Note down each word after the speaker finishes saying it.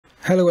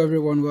Hello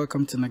everyone,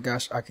 welcome to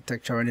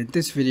NagashArchitecture, and in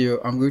this video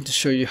I'm going to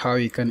show you how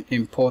you can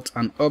import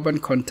an urban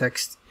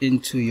context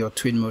into your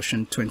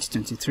Twinmotion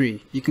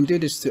 2023. You can do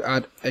this to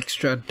add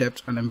extra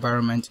depth and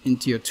environment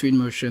into your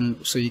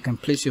Twinmotion so you can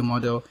place your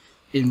model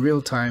in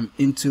real time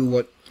into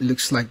what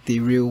looks like the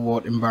real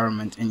world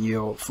environment in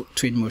your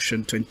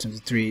Twinmotion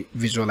 2023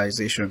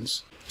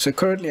 visualizations. So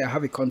currently I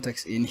have a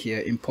context in here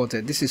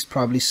imported. This is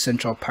probably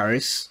Central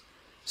Paris.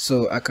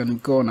 So I can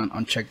go on and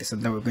uncheck this,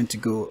 and then I'm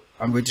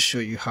going to show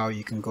you how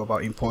you can go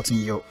about importing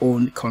your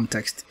own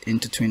context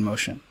into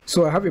Twinmotion.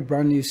 So I have a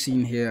brand new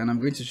scene here, and I'm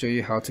going to show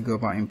you how to go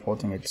about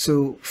importing it.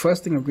 So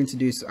first thing I'm going to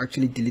do is to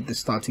actually delete the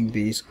starting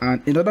base.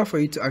 And in order for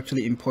you to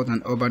actually import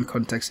an urban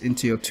context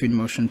into your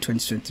Twinmotion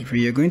 2023,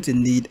 you're going to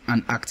need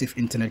an active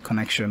internet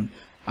connection.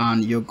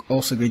 And you're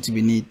also going to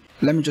need,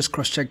 let me just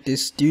cross check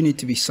this. Do you need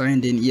to be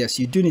signed in? Yes,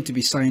 you do need to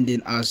be signed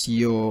in as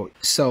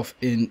yourself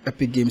in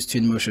Epic Games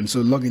Twinmotion.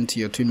 So log into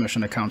your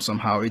Twinmotion account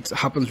somehow. It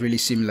happens really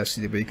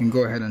seamlessly, but you can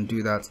go ahead and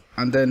do that.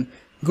 And then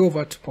go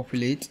over to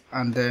populate.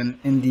 And then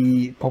in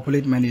the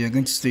populate menu, you're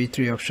going to see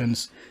three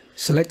options.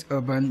 Select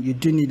urban. You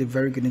do need a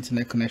very good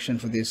internet connection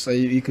for this. So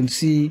you can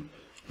see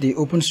the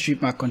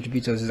OpenStreetMap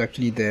contributors is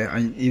actually there,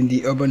 and in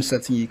the urban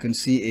setting you can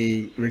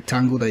see a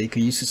rectangle that you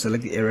can use to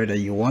select the area that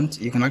you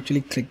want. You can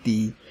actually click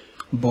the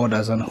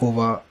borders and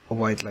hover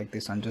over it like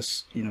this and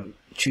just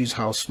choose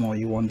how small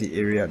you want the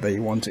area that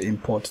you want to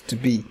import to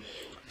be.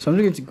 So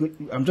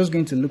I'm just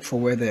going to look for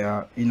where there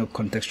are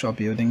contextual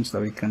buildings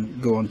that we can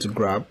go on to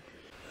grab.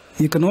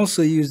 You can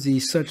also use the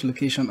search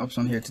location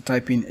option here to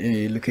type in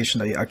a location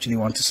that you actually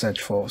want to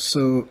search for.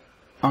 So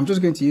I'm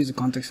just going to use the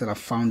context that I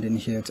found in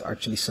here to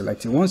actually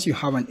select it. Once you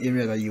have an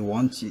area that you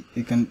want,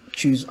 you can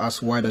choose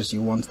as wide as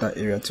you want that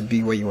area to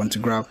be where you want to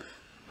grab.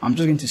 I'm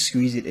just going to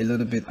squeeze it a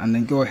little bit and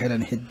then go ahead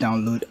and hit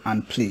download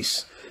and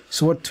place.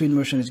 So what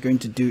Twinmotion is going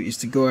to do is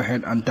to go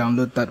ahead and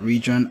download that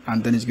region,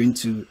 and then it's going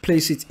to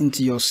place it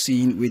into your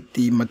scene with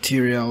the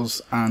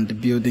materials and the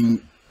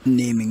building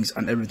namings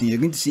and everything. You're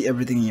going to see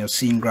everything in your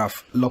scene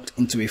graph locked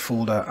into a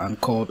folder and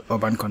called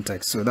urban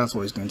context. So that's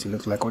what it's going to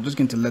look like. We're just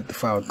going to let the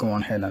file go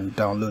on ahead and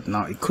download.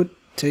 Now it could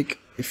take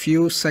a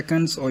few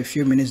seconds or a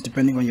few minutes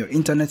depending on your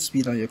internet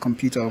speed on your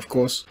computer, of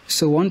course.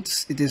 So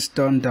once it is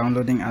done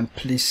downloading and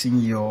placing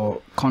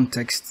your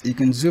context, you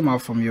can zoom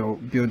out from your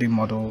building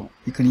model.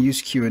 You can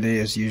use Q&A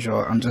as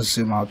usual and just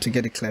zoom out to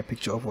get a clear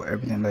picture of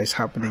everything that is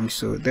happening.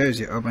 So there's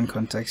your urban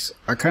context.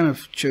 I kind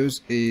of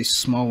chose a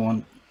small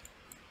one.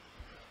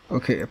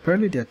 Okay,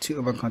 apparently there are two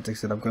urban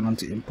contexts that I've gone on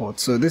to import.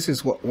 So this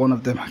is what one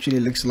of them actually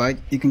looks like.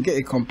 You can get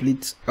a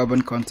complete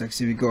urban context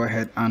if you go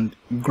ahead and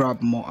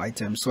grab more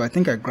items. So I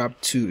think I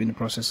grabbed two in the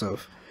process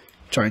of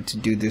trying to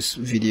do this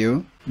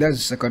video. There's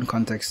the second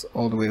context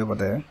all the way over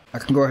there. I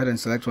can go ahead and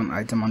select one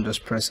item and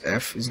just press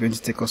F. It's going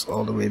to take us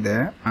all the way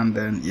there. And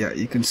then, yeah,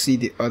 you can see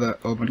the other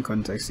urban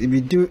context. If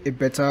you do a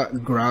better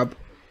grab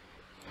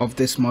of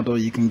this model,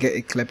 you can get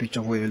a clear picture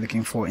of what you're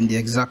looking for in the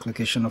exact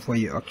location of where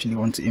you actually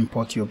want to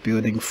import your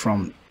building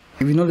from.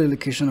 If you know the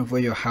location of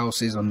where your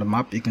house is on the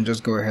map, you can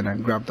just go ahead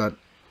and grab that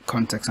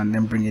context and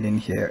then bring it in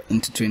here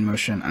into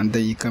Twinmotion, and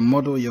then you can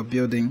model your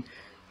building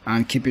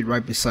and keep it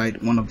right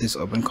beside one of these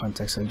urban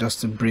contexts,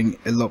 just to bring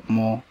a lot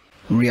more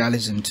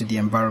realism to the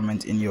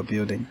environment in your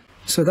building.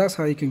 So that's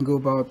how you can go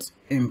about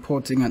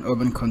importing an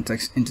urban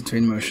context into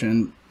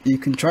Twinmotion. You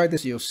can try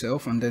this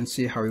yourself and then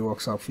see how it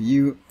works out for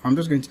you. I'm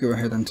just going to go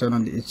ahead and turn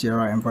on the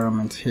HDRI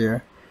environment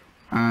here,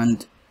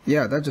 and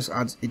yeah, that just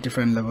adds a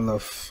different level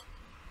of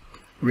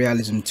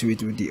realism to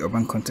it with the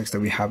urban context that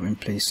we have in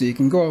place. So you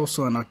can go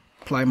also and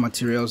apply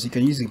materials. You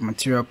can use a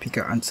material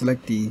picker and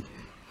select the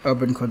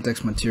urban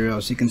context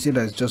materials. You can see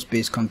that it's just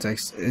base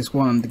context. It's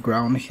one on the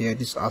ground here,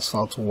 this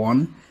asphalt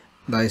one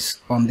that is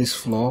on this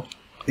floor.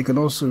 You can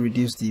also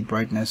reduce the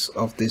brightness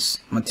of this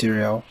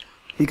material.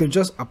 You can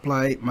just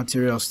apply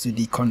materials to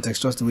the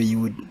context just the way you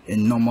would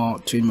in normal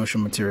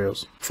Twinmotion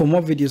materials. For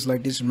more videos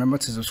like this, remember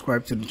to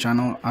subscribe to the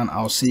channel, and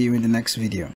I'll see you in the next video.